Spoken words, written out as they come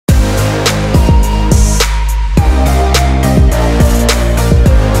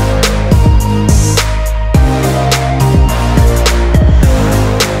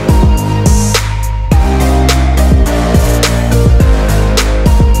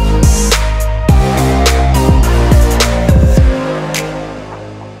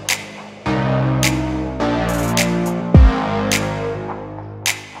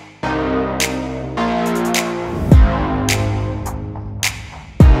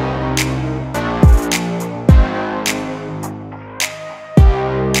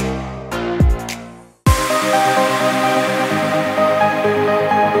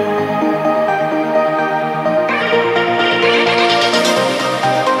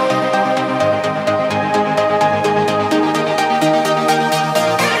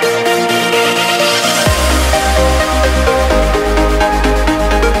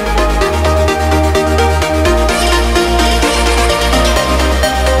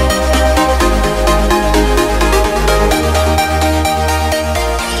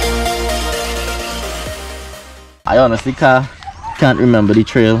honestly can't remember the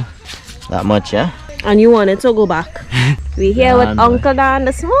trail that much, yeah? And you wanted to go back. We're here with Uncle Dan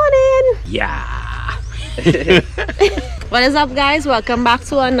this morning. Yeah. What is up, guys? Welcome back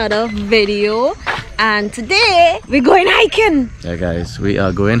to another video. And today we're going hiking. Yeah, guys, we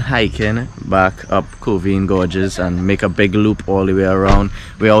are going hiking back up Covine Gorges and make a big loop all the way around.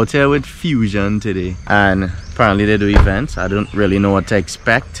 We're out here with Fusion today, and apparently they do events. I don't really know what to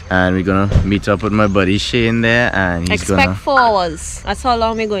expect, and we're gonna meet up with my buddy Shane there, and he's expect 4 hours. That's how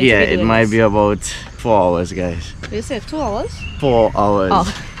long we're going to be doing. Yeah, it might be about 4 hours, guys. You said 2 hours? 4 hours.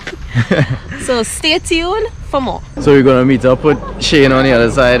 Oh. So stay tuned for more. So we're gonna meet up with Shane on the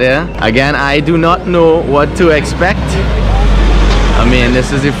other side here. Again, I do not know what to expect. I mean,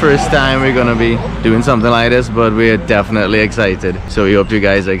 this is the first time we're gonna be doing something like this, but we're definitely excited. So we hope you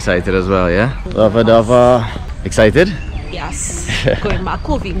guys are excited as well, yeah? Lovie, excited? Yes. Going back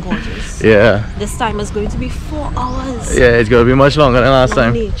Covine Gorges. Yeah. This time is going to be 4 hours. Yeah, it's gonna be much longer than last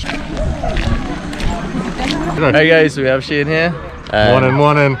time. Alright guys, so we have Shane here.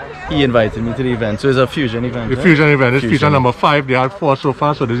 Morning. He invited me to the event, so it's a Fusion event. The Fusion event is Fusion number 5. They had 4 so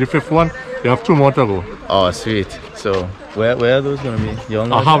far, so this is the 5th one. They have 2 more to go. Oh, sweet. So where are those going to be?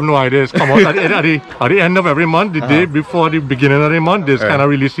 I have no idea. It's come out at the end of every month, the day before the beginning of the month. They kind of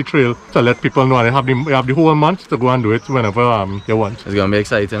release the trail to let people know, and they have the whole month to go and do it whenever they want. It's going to be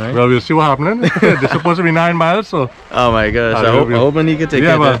exciting, right? Well, we'll see what's happening. They're supposed to be 9 miles, so. Oh my gosh, I hope he can take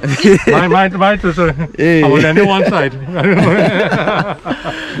it. Yeah, mine too, so I was on the one side.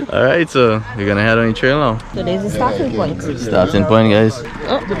 Alright, so we're going to head on the trail now. Today's the starting point. Starting point, guys.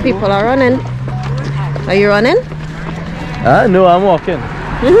 Oh, the people are running. Are you running? No, I'm walking.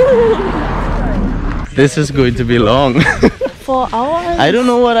 This is going to be long. 4 hours? I don't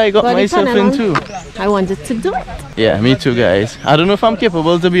know what I got myself into. I wanted to do it. Yeah, me too, guys. I don't know if I'm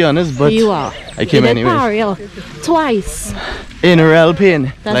capable, to be honest, but you are. I came anyway. Twice. In real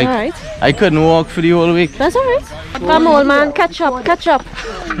pain. That's like, alright. I couldn't walk for the whole week. That's alright. Come on, man. Catch up. Come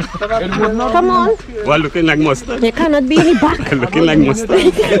on. Well, looking like mustard. There cannot be any back. Looking like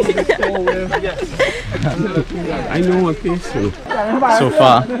mustard. I know one place. So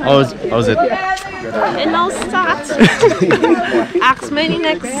far, how's it? It now starts. Ask me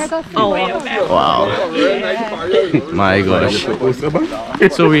next hour. Wow. My gosh.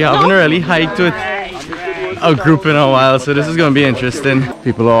 So we haven't really hiked with a group in a while, so this is going to be interesting.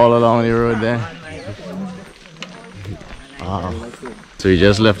 People are all along the road there. Wow. So we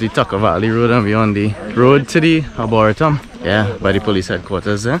just left the Tucker Valley Road and we're on the road to the Arboretum. Yeah, by the police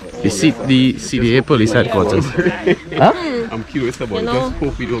headquarters there. The CDA police headquarters. Huh? I'm curious about it. Just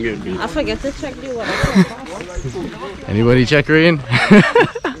hope we don't get beat. I forget to check the water. Anybody check rain?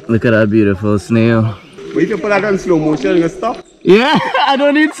 Look at that beautiful snail. But if you put that on slow motion, you stop. Yeah, I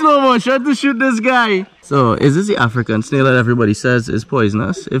don't need slow motion to shoot this guy. So, is this the African snail that everybody says is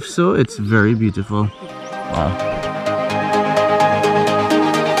poisonous? If so, it's very beautiful. Wow.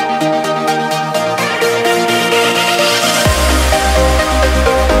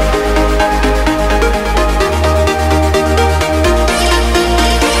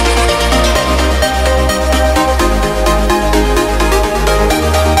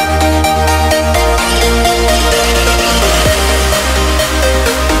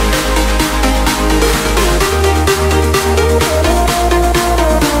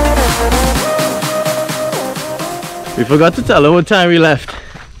 We forgot to tell her what time we left.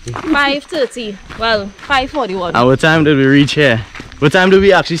 5:30. Well, 5:41. And what time did we reach here? What time did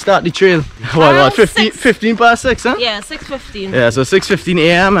we actually start the trail? What, 15 past 6, huh? Yeah, 6:15. Yeah, so 6:15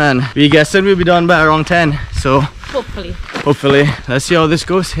 a.m. and we guessing we'll be done by around 10. So hopefully, let's see how this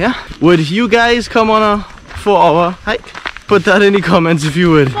goes, yeah? Would you guys come on a 4-hour hike? Put that in the comments if you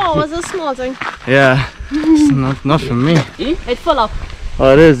would. 4 hours is a small thing. Yeah, it's not for me. It's full up.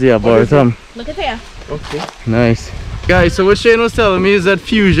 Oh, it is, yeah, Arboretum. Look at here. Okay. Nice. Guys, so what Shane was telling me is that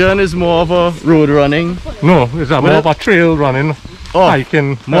Fusion is more of a road running. No, it's more of a trail running,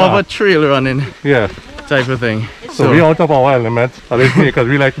 hiking. More of a trail running. Yeah. Type of thing. So we're out of our element, because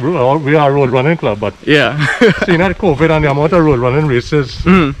we are a road running club, but yeah. seeing that COVID and the amount of road running races,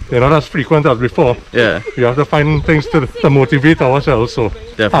 they're not as frequent as before. Yeah. We have to find things to motivate ourselves, so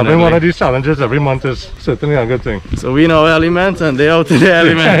having one of these challenges every month is certainly a good thing. So we in our element and they out in their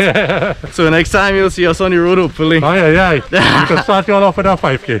element. So next time you'll see us on the road, hopefully. Aye. You can start you all off with a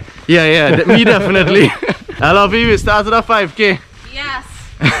 5K. Yeah, me definitely. I love you, we started a 5K. Yes.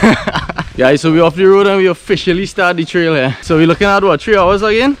 Guys, so we're off the road and we officially start the trail here. So we're looking at what, 3 hours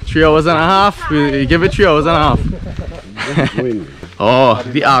again? 3 hours and a half. We give it 3 hours and a half. Oh,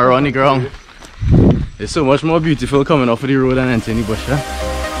 the arrow on the ground. It's so much more beautiful coming off of the road and entering the bush, huh?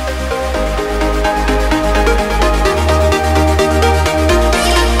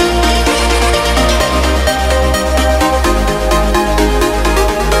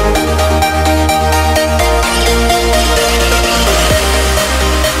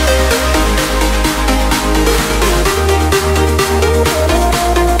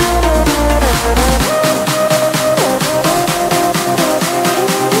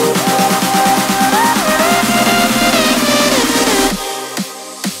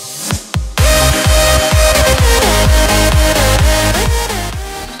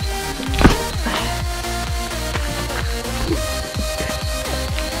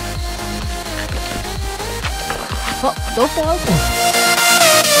 Oh, don't fall.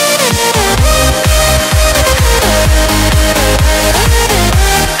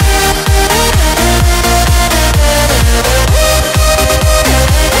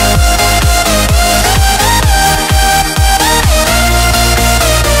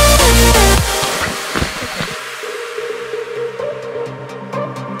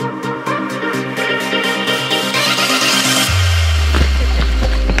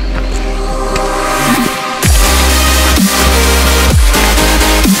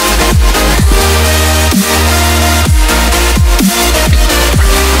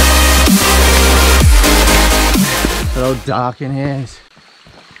 How dark in here is.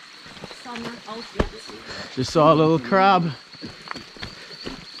 Just saw a little crab.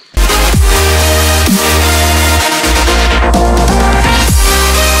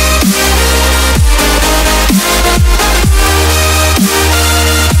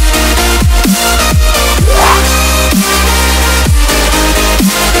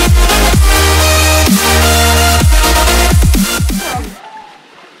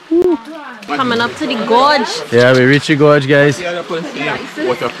 Coming up to the gorge. Yeah, we reached the gorge, guys.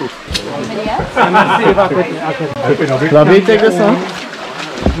 Waterproof. Lovey, take this one.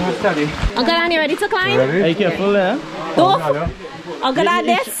 Uncle Dan, you ready to climb? Are you careful there? Don't. Uncle Dan,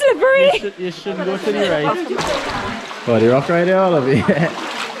 they're slippery. You should go to the right. Oh, the rock right there, Lovey.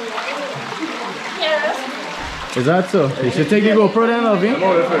 Is that so? You should take the GoPro then, Lovey.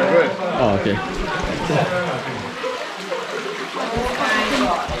 Oh, okay.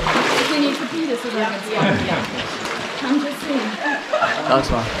 That's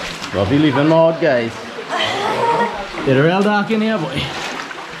fine. Lovey leaving them out, guys. It's real dark in here, boy.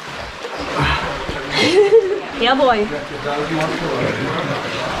 Yeah, boy.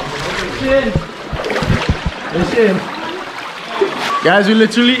 Listen. Guys, we're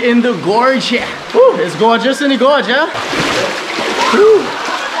literally in the gorge here. Woo, it's gorgeous in the gorge, yeah? Woo.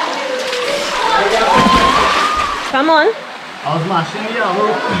 Come on. I was mashing the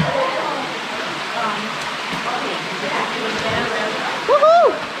arrow.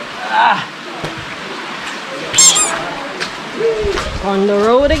 On the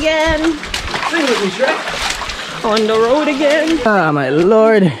road again. On the road again. Ah, my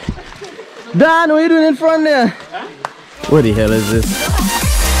lord. Dan, what are you doing in front there? Huh? What the hell is this?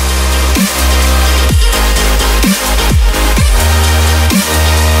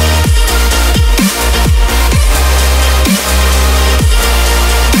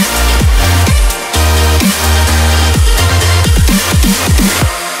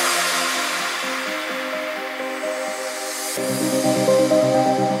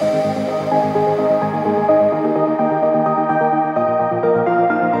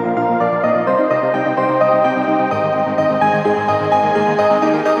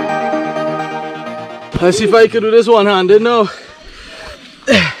 Let's see if I can do this one-handed now.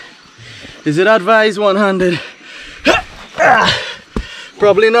 Is it advised one-handed?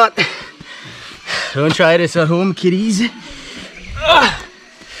 Probably not. Don't try this at home, kiddies.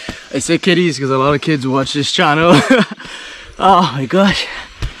 I say kiddies because a lot of kids watch this channel. Oh my gosh.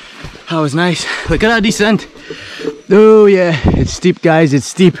 That was nice. Look at that descent. Oh yeah, it's steep, guys, it's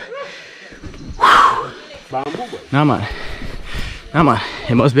steep. Nah man. Nah man.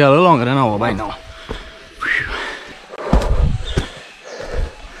 It must be a little longer than an hour by now.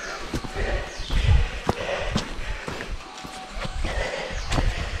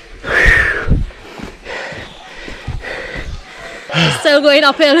 Still going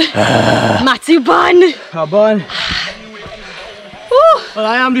uphill. Matty bun. A bun. Well,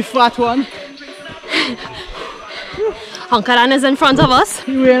 I am the fat one. Uncle Dan is in front of us.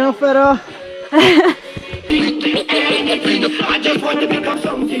 You ain't no better.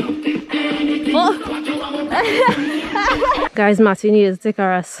 Oh. Guys, Matty needs to take a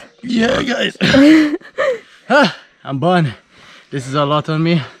rest. Yeah, guys. I'm bun. This is a lot on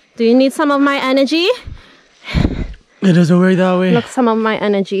me. Do you need some of my energy? It doesn't work that way. Look, some of my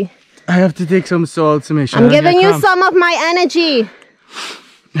energy. I have to take some salt to make sure. I'm giving you some of my energy.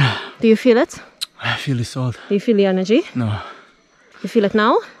 Do you feel it? I feel the salt. Do you feel the energy? No. You feel it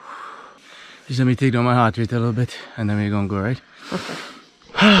now? Just let me take down my heart rate a little bit and then we're gonna go, right? Okay.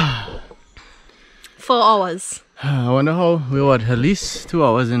 4 hours. I wonder how we're at least 2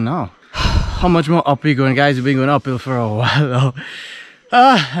 hours in now. How much more up we going, guys? We've been going uphill for a while now.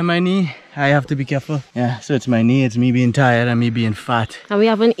 And my knee, I have to be careful. Yeah, so it's my knee, it's me being tired and me being fat. And we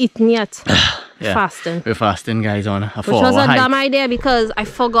haven't eaten yet. Yeah, fasting. We're fasting, guys, on a 4 hour hike. Which was a dumb idea because I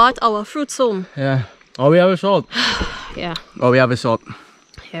forgot our fruits home. Yeah. Oh, we have a salt. Yeah. Oh, we have a salt.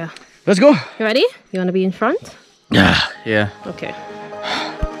 Yeah. Let's go. You ready? You want to be in front? Yeah. Yeah. Okay.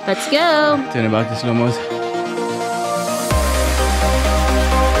 Let's go. Turn it back to slow-mos.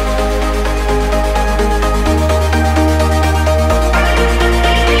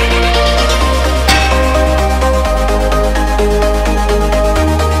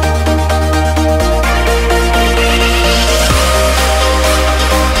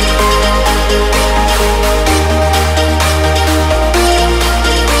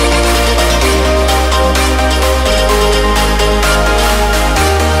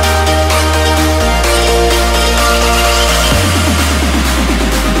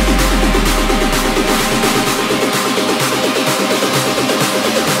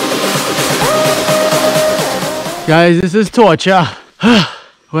 Guys, this is torture.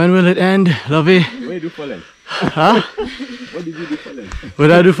 When will it end, Lovie? What did you do for Lent? Huh? What did you do for Lent? What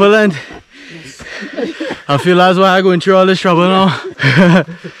did I do for Lent? I feel that's why I'm going through all this trouble now.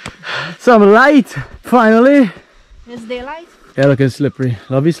 Some light, finally. It's daylight. Yeah, looking slippery.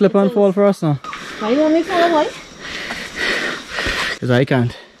 Lovie, slip and fall for us now. Why you want me to fall away? Because I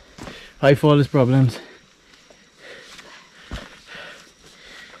can't. I fall is problems.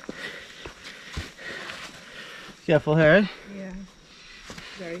 Careful, Harry. Yeah.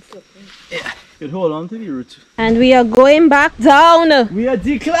 Very slippery. Yeah. You hold on to the roots. And we are going back down. We are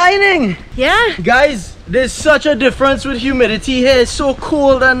declining. Yeah. Guys, there's such a difference with humidity here. It's so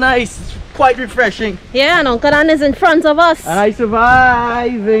cold and nice. It's quite refreshing. Yeah, and Uncle Dan is in front of us. And I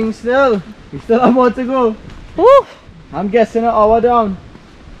surviving still. We still have more to go. Woo. I'm guessing an hour down.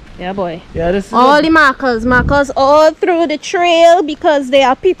 Yeah, boy. Yeah, this is All the markers all through the trail because there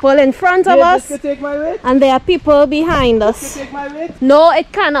are people in front of us. This could take my weight. And there are people behind us. This could take my weight. No,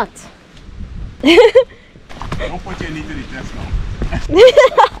 it cannot. Don't put your knee to the test now.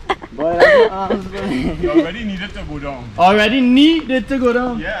 Boy, that's my arms, boy. You already needed to go down. Already needed to go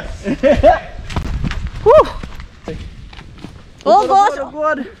down. Yes. Whew. Oh God. Oh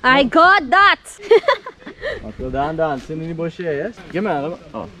God. I got that. Uncle Dan dancing in the bush here, yes? Give me a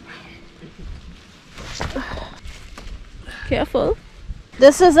oh. Careful.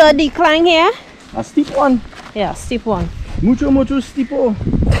 This is a decline here. A steep one. Yeah, steep one. Mucho steepo.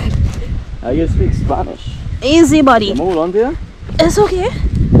 I can speak Spanish. Easy, buddy. Hold on there. It's okay.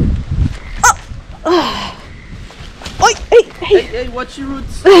 Oh. Oi, hey. Hey, watch your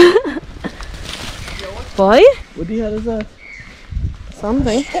roots. Boy. What the hell is that?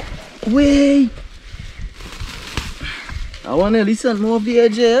 Something. Wait. I want to listen more of the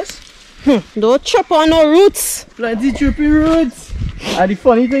edges. Don't trip on no roots. Plenty trippy roots. And the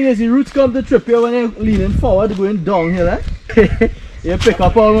funny thing is the roots come to trip you when you're leaning forward, going downhill, eh? You pick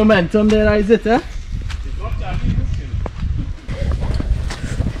up all momentum there, is it, eh?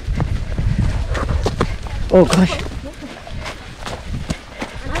 Oh gosh.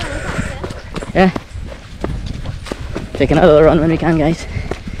 Yeah. Taking a little run when we can, guys.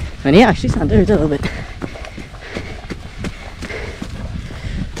 And yeah, actually stand there a little bit.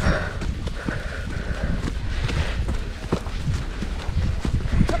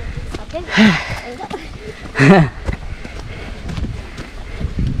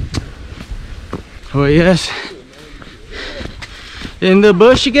 Oh yes, in the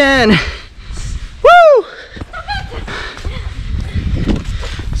bush again. Woo!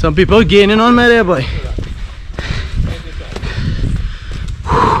 Some people gaining on me there, boy.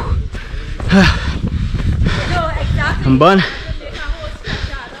 I'm done.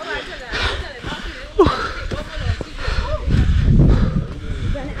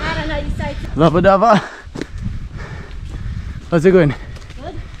 Lava dava. How's it going?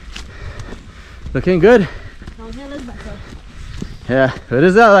 Good. Looking good? Downhill is better. Yeah, what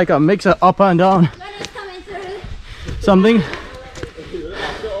is that? Like a mix of up and down? Something?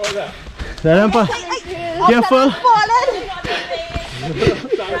 Let them pass. Careful.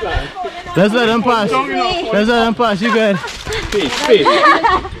 Let's let them pass. Let's let them pass. You good? Space.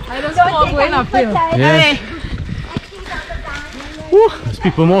 I don't smoke going uphill. Yes. Woo, there's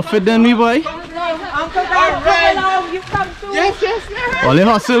people more fit than me, boy. Uncle Dan, come along. You come too. Yes. Well, they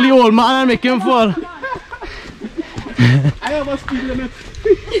hustle the old man and make him fall. I have a speed limit.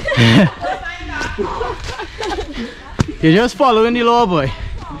 You're just following the law, boy.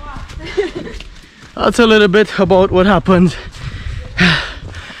 That's a little bit about what happens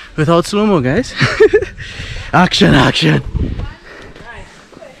without slow-mo, guys. Action, action.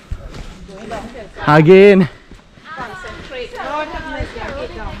 Again.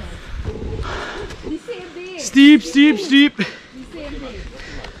 Steep, steep, steep.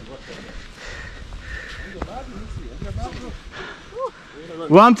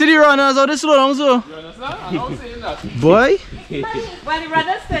 Warm to the runners, how they slow down so? You understand? I'm not saying that. Boy? Well, the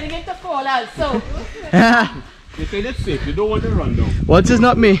runner's turning into callers, so. They say that's safe. You don't want to run down. What is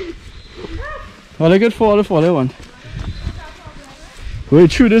not me? Well, I could fall if all I want.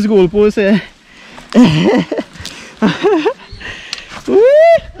 Wait through this goalpost here. Woo!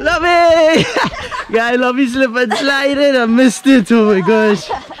 Lovie! Guy, Lovie slip and sliding. I missed it. Oh my gosh.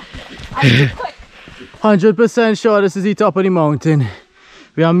 100% sure this is the top of the mountain.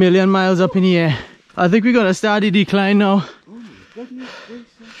 We are a million miles up in the air. I think we're gonna start the decline now.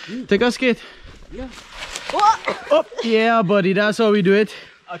 Take a skate. Yeah. Up. Yeah, buddy, that's how we do it.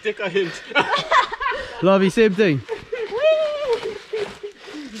 I'll take a hint. Lovie, same thing.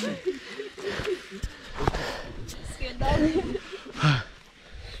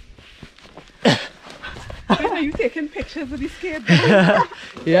 you taking pictures of these kids?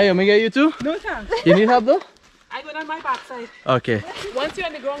 Yeah, you may get you too? No thanks. You need help though? I go on my backside. Okay. Once you're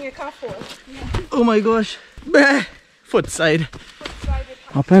on the ground, you can't fall. Oh my gosh. Foot side.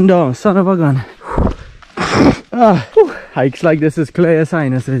 Up and down, son of a gun. Hikes like this is clear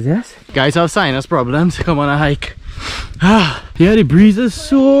sinuses, yes? Guys have sinus problems, come on a hike. Yeah, the breeze is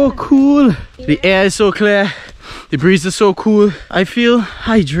so cool. The air is so clear. The breeze is so cool. I feel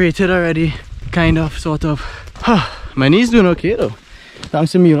hydrated already. Kind of, sort of. My knee's doing okay though.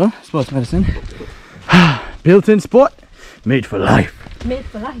 Thanks to Mila, sports medicine. Built-in sport, made for life. Made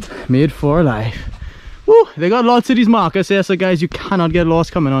for life. Made for life. Woo, they got lots of these markers here, so guys, you cannot get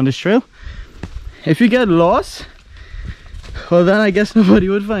lost coming on this trail. If you get lost, well then I guess nobody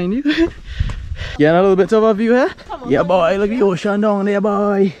would find you. Getting a little bit of a view here. Yeah boy, look at the ocean down there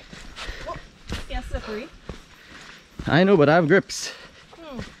boy. Yeah, slippery. I know, but I have grips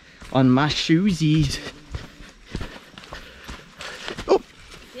on my shoesies. Oh!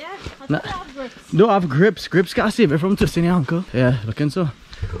 Yeah, I Nah. have grips. No, I have grips. Grips can't save it from twisting your ankle. Yeah, looking so.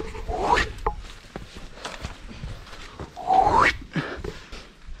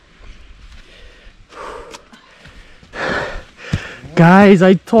 Guys,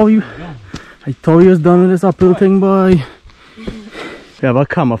 I told you was done with this uphill thing, boy. We have a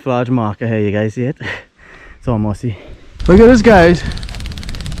camouflage marker here, you guys see it? It's almost see. Look at this, guys.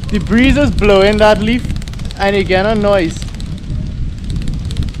 The breeze is blowing that leaf and you get a noise.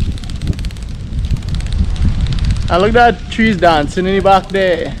 And look at that trees dancing in the back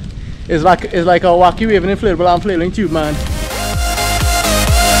there. It's like a wacky waving inflatable and flailing tube, man.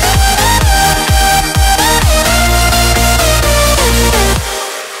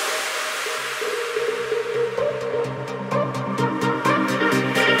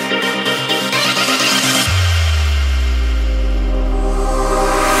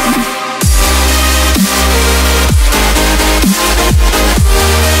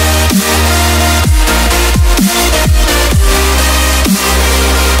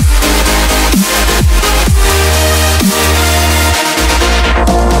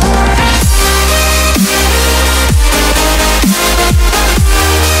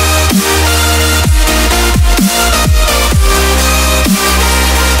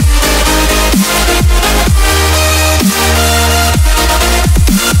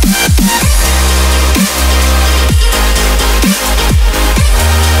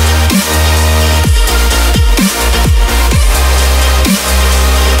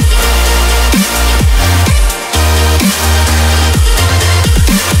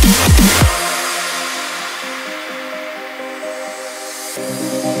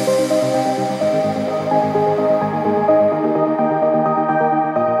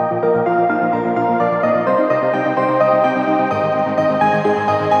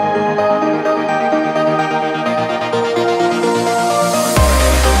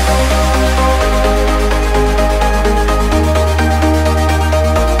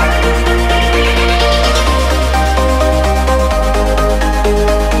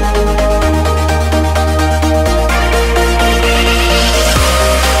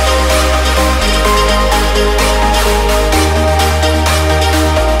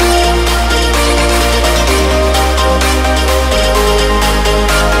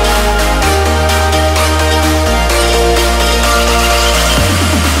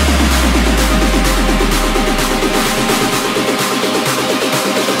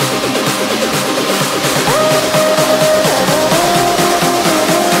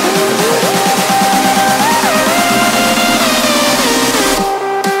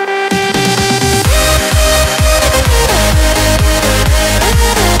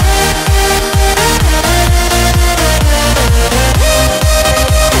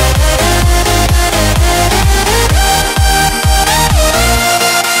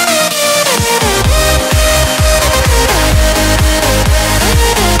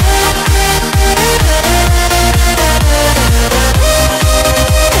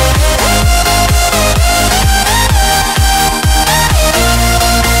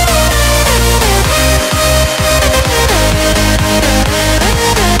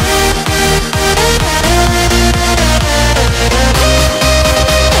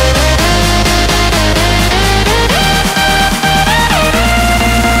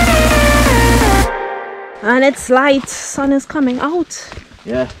 And it's light, sun is coming out.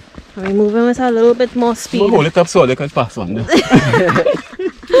 Yeah. We're moving with a little bit more speed. Hold it up so they can pass on. Oh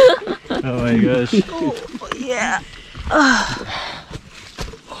my gosh. Yeah.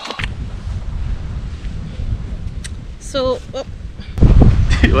 So,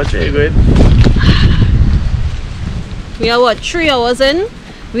 What are you going? we are what, 3 hours in?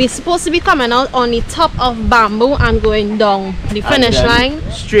 We're supposed to be coming out on the top of Bamboo and going down the finish line.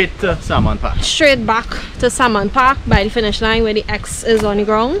 Straight to Salmon Park. Straight back to Salmon Park by the finish line where the X is on the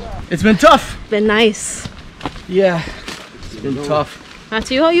ground. It's been tough. Been nice. Yeah, it's been tough.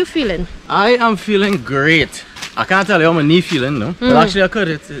 Matthew, how you feeling? I am feeling great. I can't tell you how my knee feeling, no? But actually I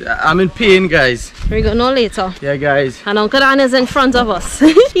could. I'm in pain, guys. We're gonna know later. Yeah, guys. And Uncle Dan is in front of us.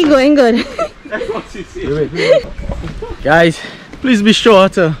 He going good. Wait. Guys, please be sure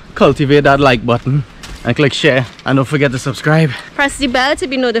to cultivate that like button and click share. And don't forget to subscribe. Press the bell to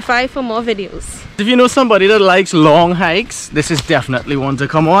be notified for more videos. If you know somebody that likes long hikes, this is definitely one to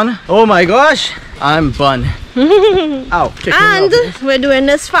come on. Oh my gosh, I'm bun. Ow, and we're doing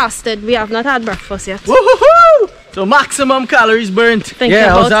this fasted. We have not had breakfast yet. Woohoo! So maximum calories burnt. Yeah,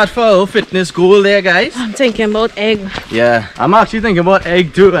 how's that for our fitness goal there, guys? I'm thinking about egg. Yeah, I'm actually thinking about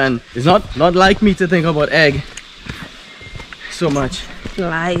egg too, and it's not like me to think about egg so much.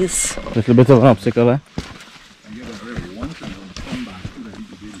 Lies. A little bit of an obstacle, eh?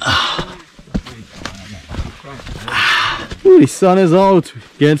 Ooh, the sun is out.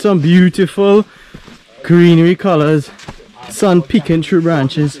 Getting some beautiful greenery colors. Sun peeking through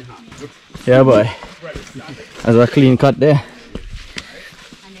branches. Yeah, boy. That's a clean cut there.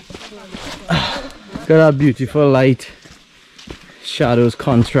 Look at that beautiful light. Shadows,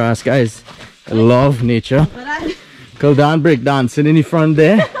 contrast, guys. I love nature. Uncle Dan break dancing in the front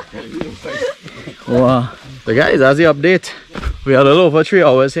there. Wow. So guys, that's the update. We are a little over 3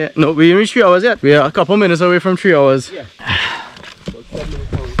 hours here. No, we didn't reach 3 hours yet. We are a couple minutes away from 3 hours.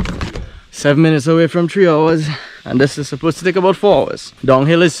 7 minutes away from 3 hours. And this is supposed to take about 4 hours.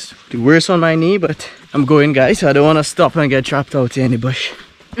 Downhill is worse on my knee, but I'm going, guys. I don't want to stop and get trapped out in the bush.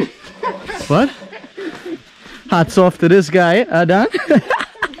 What? Hats off to this guy, Dan.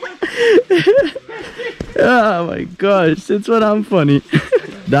 Oh my gosh, since when I'm funny.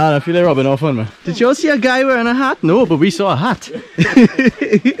 Dan, I feel like rubbing off on me. Did you all see a guy wearing a hat? No, but we saw a hat.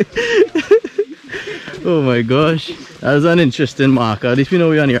 Oh my gosh, that was an interesting marker. At least we know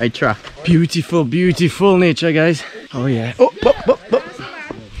we're on the right track. Beautiful, beautiful nature, guys. Oh yeah. Oh,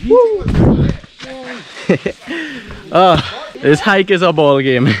 woo. Oh, this hike is a ball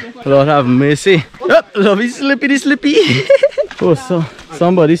game. Lord have mercy. Oh, Lovey slippy. Oh, so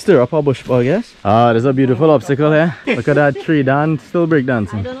somebody stir up a bush bug, yes? Ah, there's a beautiful obstacle here. Look at that tree, Dan still break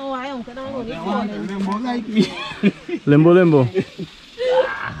dancing. I don't know why Uncle Dan only falling. Limbo like me. Limbo.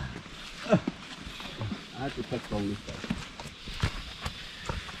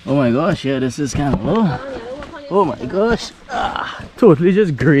 Oh my gosh, yeah, this is kind of low. Oh my gosh. Totally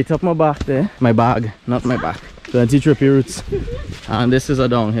just grate up my back there. My bag, not my back. 20 trippy roots. And this is a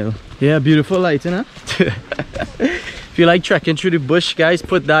downhill. Yeah, beautiful lighting, huh? If you like trekking through the bush, guys,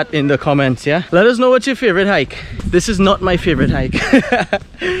 put that in the comments, yeah? Let us know what's your favorite hike. This is not my favorite hike.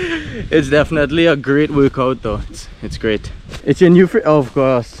 It's definitely a great workout though. It's great. It's your new of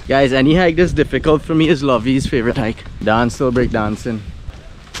course. Guys, any hike that's difficult for me is Lovey's favorite hike. Dan still break dancing.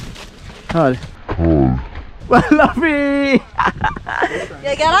 Oh. Well, Lovey! You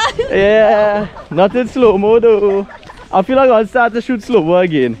get it? Yeah, not in slow-mo though. I feel like I'll start to shoot slow-mo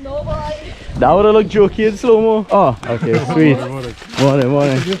again. No boy. That would have looked jokey in slow-mo. Oh, okay, sweet. Morning.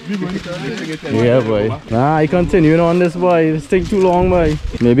 Yeah, boy. Nah, I continuing on this, boy. This take too long, boy.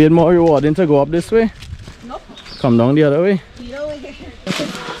 Maybe it's more rewarding to go up this way. Nope. Come down the other way.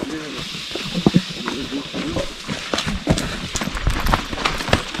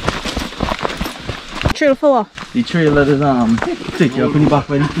 Trail for what? The trail that is take you up in the back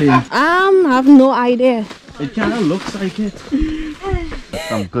by the plane. I have no idea. It kind of looks like it.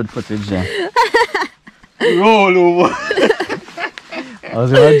 Some good footage there. Roll over. I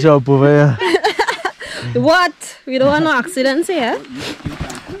was gonna jump over here. What? We don't want no accidents here.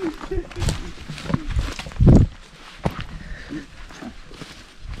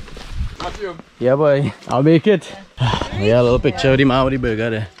 Yeah, boy. I'll make it. Yeah, a little picture of the man with the burger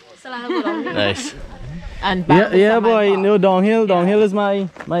there. Nice. And yeah, boy. No, downhill is my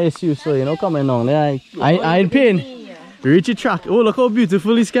issue. So you know, coming down there, I ain't pain. Reach the track. Oh, look how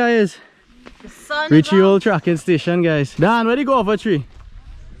beautiful this sky is. Reach the old tracking station, guys. Dan, where do you go over a tree?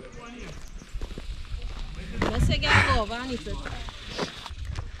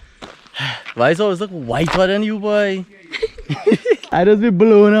 Why is it always look whiter than you, boy? I just be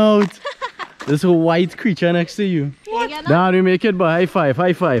blown out. There's a white creature next to you. Dan, we make it, boy. High five,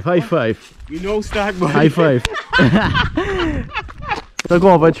 high five, high five. We know start, boy. High five. So go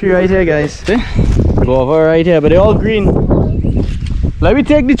over a tree right here, guys. See? Go over right here, but they're all green. Let me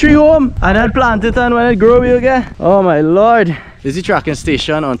take the tree home and then plant it, and when it grows, we'll get. Oh my lord. This is the tracking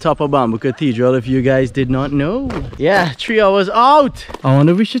station on top of Bamboo Cathedral, if you guys did not know. Yeah, 3 hours out. I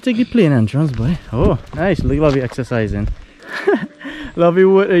wonder if we should take the plane entrance, boy. Oh, nice. Look, Lovie exercising. Lovie,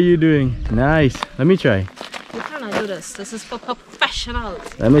 what are you doing? Nice. Let me try. You cannot do this. This is for professionals.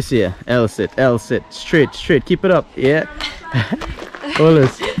 Let me see. L sit, L sit. Straight, straight. Keep it up. Yeah. Hold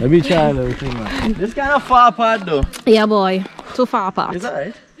this. Let me try a little thing, man. This kind of far apart, though. Yeah, boy. Too far apart. Is that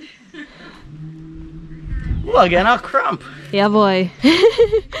right? Oh, again, a cramp. Yeah, boy.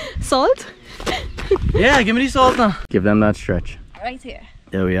 Salt? Yeah, give me the salt now. Give them that stretch. Right here.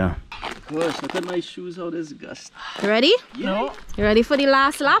 There we are. Gosh, look at my shoes, how disgust. You ready? No. You ready for the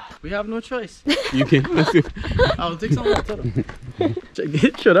last lap? We have no choice. You can. I'll take some water.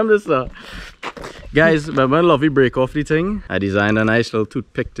 Show them this now. Guys, remember Lovie break off the thing? I designed a nice little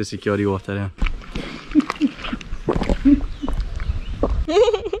toothpick to secure the water there.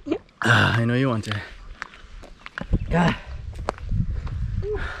 I know you want it. Yeah.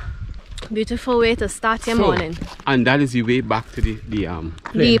 Beautiful way to start your morning. And that is the way back to the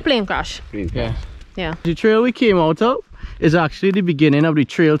plane crash. plane. Yeah. Yeah. The trail we came out of is actually the beginning of the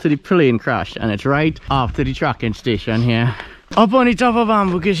trail to the plane crash, and it's right after the tracking station here. Up on the top of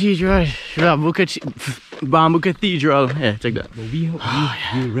Bamboo Cathedral. Bamboo Cathedral. Yeah, check that. But we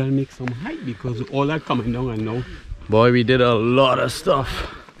will make some height because all that coming down and now. Boy, we did a lot of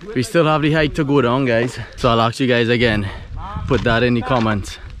stuff. We still have the height to go down, guys. So I'll ask you guys again. Put that in the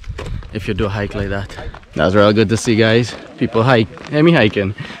comments if you do a hike like that. That's real good to see, guys. People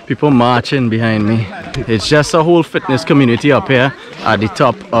hiking. People marching behind me. It's just a whole fitness community up here at the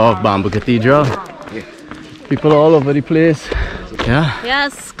top of Bamboo Cathedral. People all over the place. Yeah.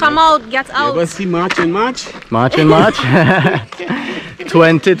 Yes, come out, get out. Ever see March and March? March and March.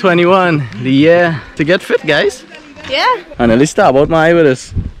 2021, the year to get fit, guys. Yeah. And at least start about my eye with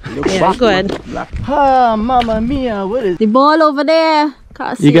us. Yeah, good. Ah, mamma mia, what is The ball over there.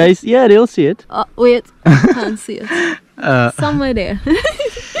 Can't see you guys? Yeah, they'll see it. it. Wait, can't see it. Somewhere there.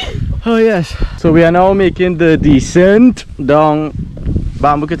 Oh yes. So we are now making the descent down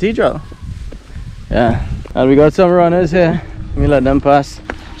Bamboo Cathedral. Yeah. And we got some runners here. Let me let them pass.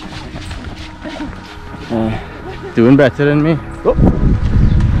 Doing better than me. Oh.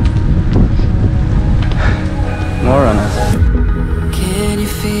 More runners. Can you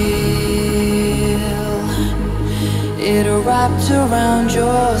feel it wrapped around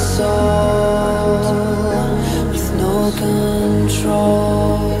your soul with no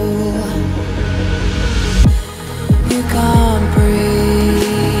control? You can't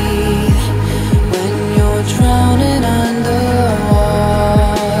breathe when you're drowning underwater.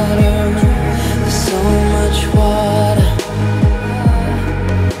 There's so much water.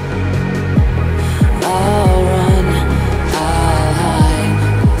 I'll run, I'll hide.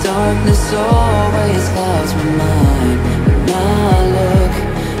 Darkness always clouds my mind. When I look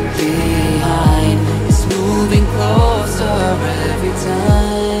behind, it's moving closer every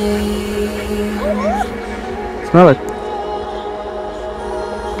time. Smell it.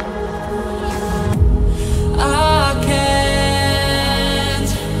 I can't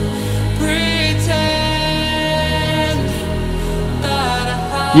pretend that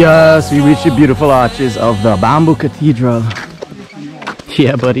I Yes, we reached the beautiful arches of the Bamboo Cathedral.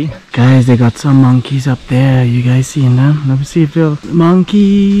 Yeah, buddy. Guys, they got some monkeys up there. You guys seeing them? Let me see if they're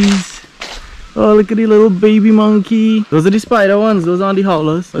monkeys. Oh, look at the little baby monkey. Those are the spider ones. Those aren't the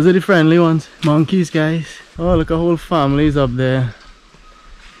howlers. Those are the friendly ones. Monkeys, guys. Oh, look, a whole family's up there.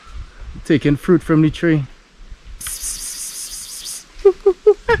 Taking fruit from the tree. He's a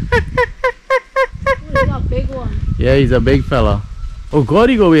big one. Yeah, he's a big fella. Oh God,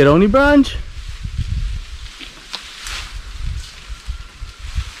 he go way down the branch.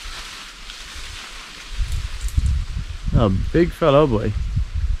 A big fella, boy.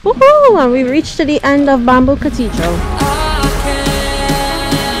 Woohoo! And we reached to the end of Bamboo Cathedral.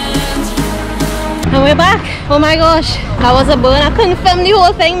 And we're back. Oh my gosh, that was a burn. I couldn't film the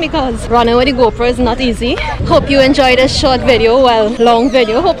whole thing because running with the GoPro is not easy. Hope you enjoyed this short video, well, long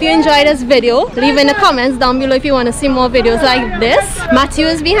video. Hope you enjoyed this video. Leave in the comments down below if you want to see more videos like this. Matthew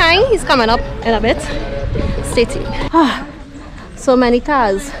is behind. He's coming up in a bit. Stay tuned. So many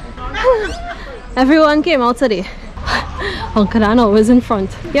cars. Everyone came out today. Uncle Dan always in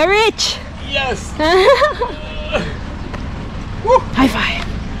front. You're rich! Yes! High five!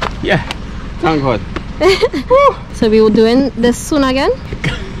 Yeah. Thank God. So we were doing this soon again?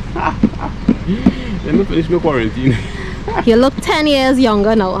 Let me finish my quarantine. You look 10 years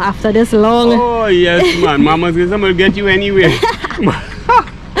younger now after this long. Oh yes, man. Mama's gonna get you anyway.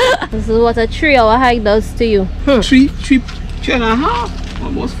 This is what a 3-hour hike does to you. 3 and a half.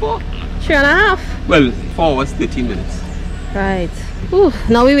 Almost 4. 3.5. Well, 4 hours, 13 minutes. Right. Ooh,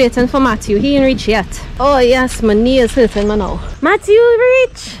 now we're waiting for Matthew. He ain't reached yet. Oh yes, my knee is hurting me now. Matthew,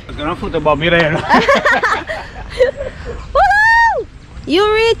 reach! I'm gonna put the Bobby there. Woo!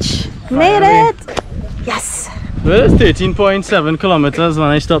 You reach! Made it! Yes! Well, it's 13.7 kilometers when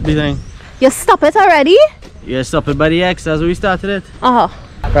I stopped the thing. You stop it already? Yeah, stop it by the X, that's where we started it. Uh-huh.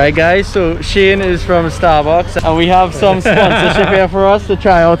 Right guys, so Shane is from Starbucks and we have some sponsorship here for us to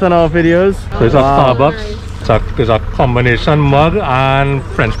try out on our videos. So it's a Starbucks. It's a combination mug and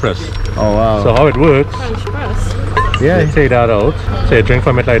French press. Oh wow. So how it works, French press. yeah. you take that out, so you drink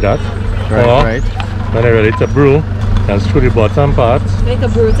from it like that. Right. When you're ready to brew, you screw the bottom part. Make a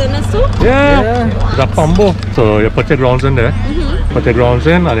brute in this too? Yeah. It's a combo. So you put your grounds in there, put your grounds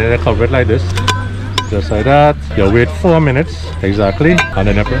in and then you cover it like this. Just like that. You wait 4 minutes exactly and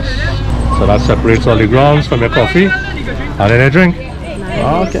then you press. So that separates all the grounds from your coffee and then you drink.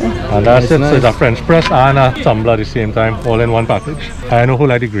 Oh, okay. And that's Nice, it. nice. So it's a French press and a tumbler at the same time, all in one package. I know who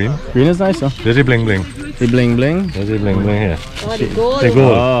like the green. Green is nice, huh? There's the bling bling. The bling bling. There's the bling bling here. Oh, the gold. The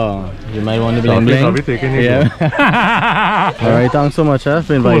gold. Oh, you might want the So bling I'll bling. be taking it. Yeah. Alright, thanks so much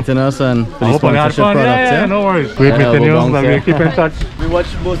for inviting us and for I the hope you had sponsorship fun. products. Yeah, no worries. Great Yeah, meeting you. we'll bounce, Let yeah. me keep in touch. We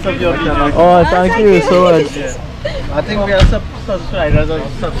watched most of your channel. Oh, thank you so much. I think we are subscribers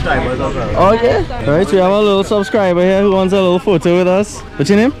of ours. Okay. Alright, so we have a little subscriber here who wants a little photo with us. What's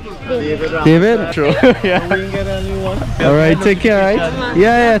your name? David? True. Yeah. We can get a new one. Alright, take care, right?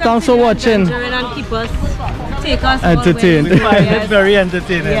 Yeah, thanks for watching. And keep us, take us Entertained. We find it very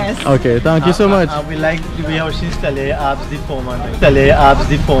entertaining. Yes. Okay, thank you so much. We like the way how she's telling abs the foreman. Abs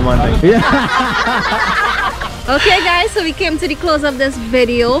the foreman. Okay guys, so we came to the close of this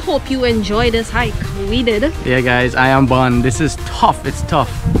video. Hope you enjoyed this hike. We did. Yeah guys, I am Bon. This is tough, it's tough.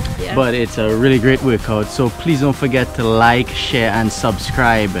 Yeah. But it's a really great workout. So please don't forget to like, share and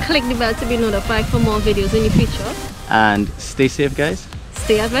subscribe. Click the bell to be notified for more videos in the future. And stay safe guys.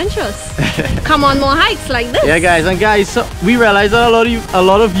 Stay adventurous. Come on more hikes like this. Yeah guys, and guys, so we realize that a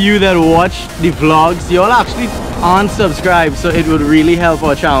lot of you that watch the vlogs, you all actually aren't subscribed, so it would really help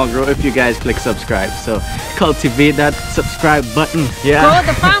our channel grow if you guys click subscribe. So cultivate that subscribe button. Yeah.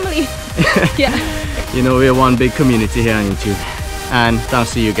 Grow the family. Yeah. You know, we're one big community here on YouTube. And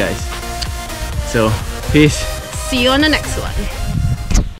thanks to you guys. So peace. See you on the next one.